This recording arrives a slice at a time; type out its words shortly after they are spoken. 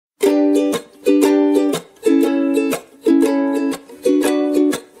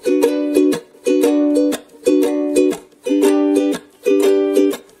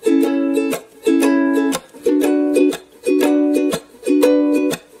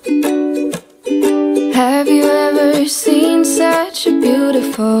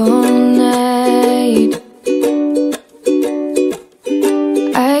beautiful night.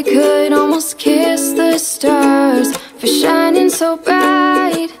 I could almost kiss the stars for shining so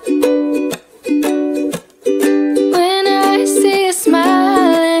bright. When I see you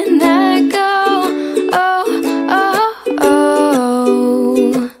smiling, I go, oh, oh,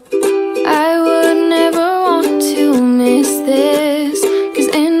 oh. I would never want to miss this, 'cause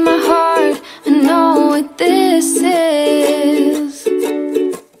in my heart I know what this is.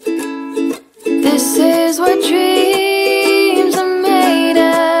 This is what dreams are made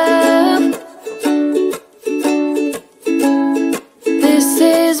of. This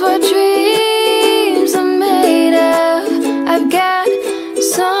is what dreams are made of. I've got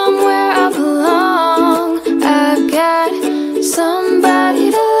somewhere I belong. I've got somebody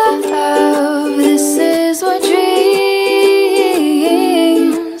to love. This is what dreams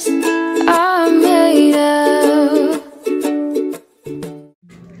are made of.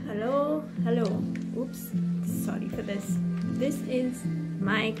 Hello. Oops, sorry for this. This is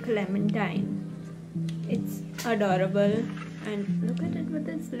my Clementine. It's adorable, and look at it with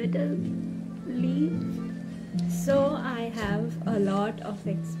its little leaf. So I have a lot of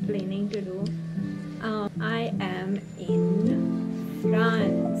explaining to do. I am in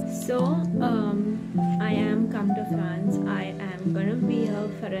France. So I am come to France. I am gonna be here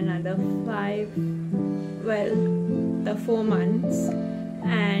for another 4 months,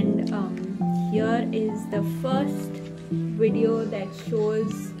 and here is the first video that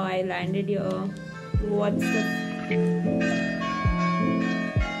shows how I landed here. What's the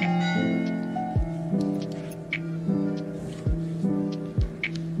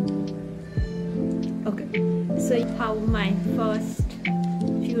okay, so how my first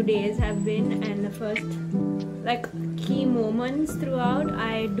few days have been, and the first key moments throughout.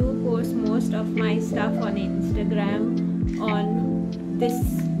 I do post most of my stuff on Instagram on this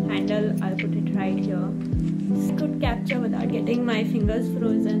handle. I'll put it right here. I could capture without getting my fingers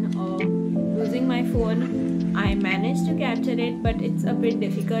frozen or losing my phone. I managed to capture it, but it's a bit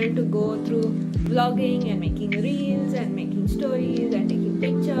difficult to go through vlogging and making reels and making stories and taking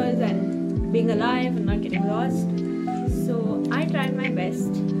pictures and being alive and not getting lost. So I tried my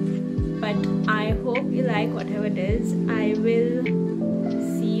best, but I hope you like whatever it is. I will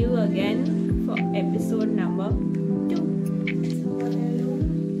see you again for episode number 2.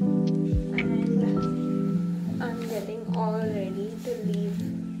 And I'm getting all ready to leave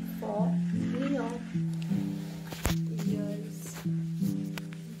for New York. Here's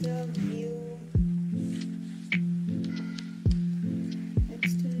the view. It's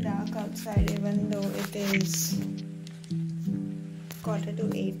still dark outside even though it is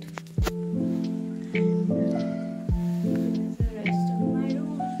 7:45. And this is the rest of my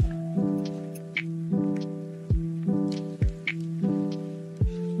room.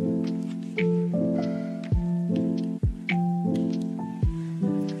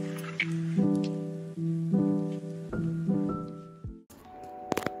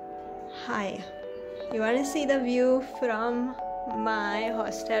 Hi, you want to see the view from my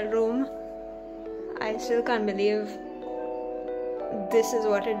hostel room? I still can't believe this is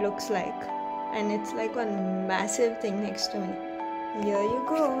what it looks like, and it's like one massive thing next to me. Here you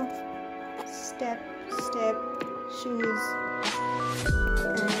go. Step, shoes,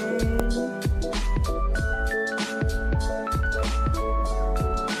 and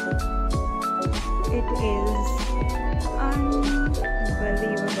it is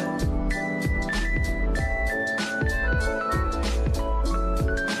unbelievable.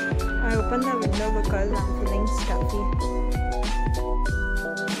 I opened the window because I'm feeling stuffy.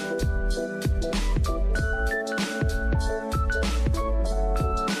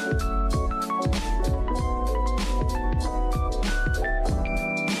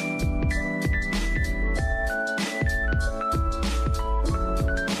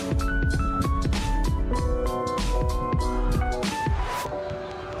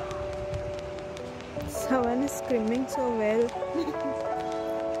 Someone is screaming so well.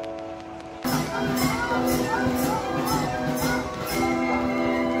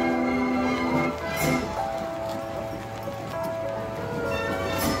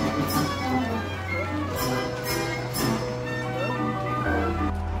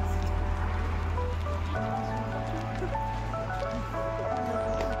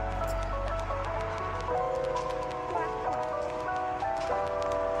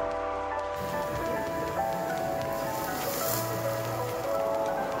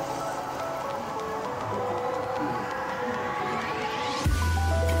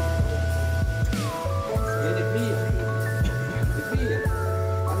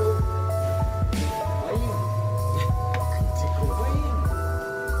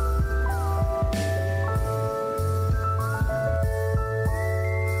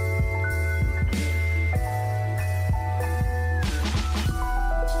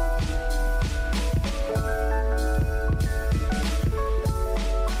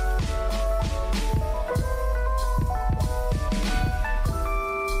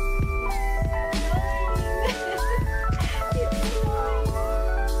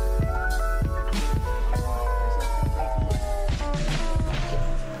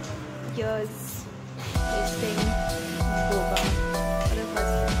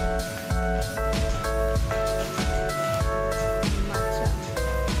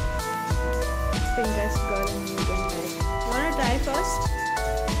 Pinterest girl and you can like. You wanna try first?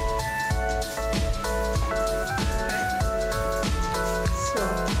 So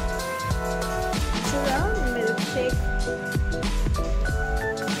this is a milkshake.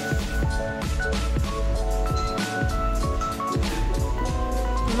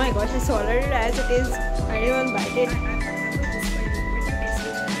 Oh my gosh, I swallowed it as it is. I didn't even bite it.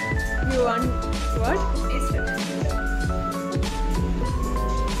 You want what?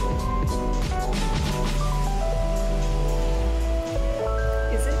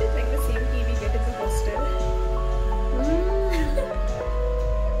 Isn't it like the same tea we get at the hostel?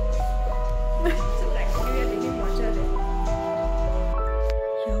 So practically we are taking matcha there.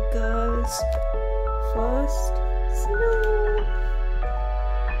 Your girl's first snow.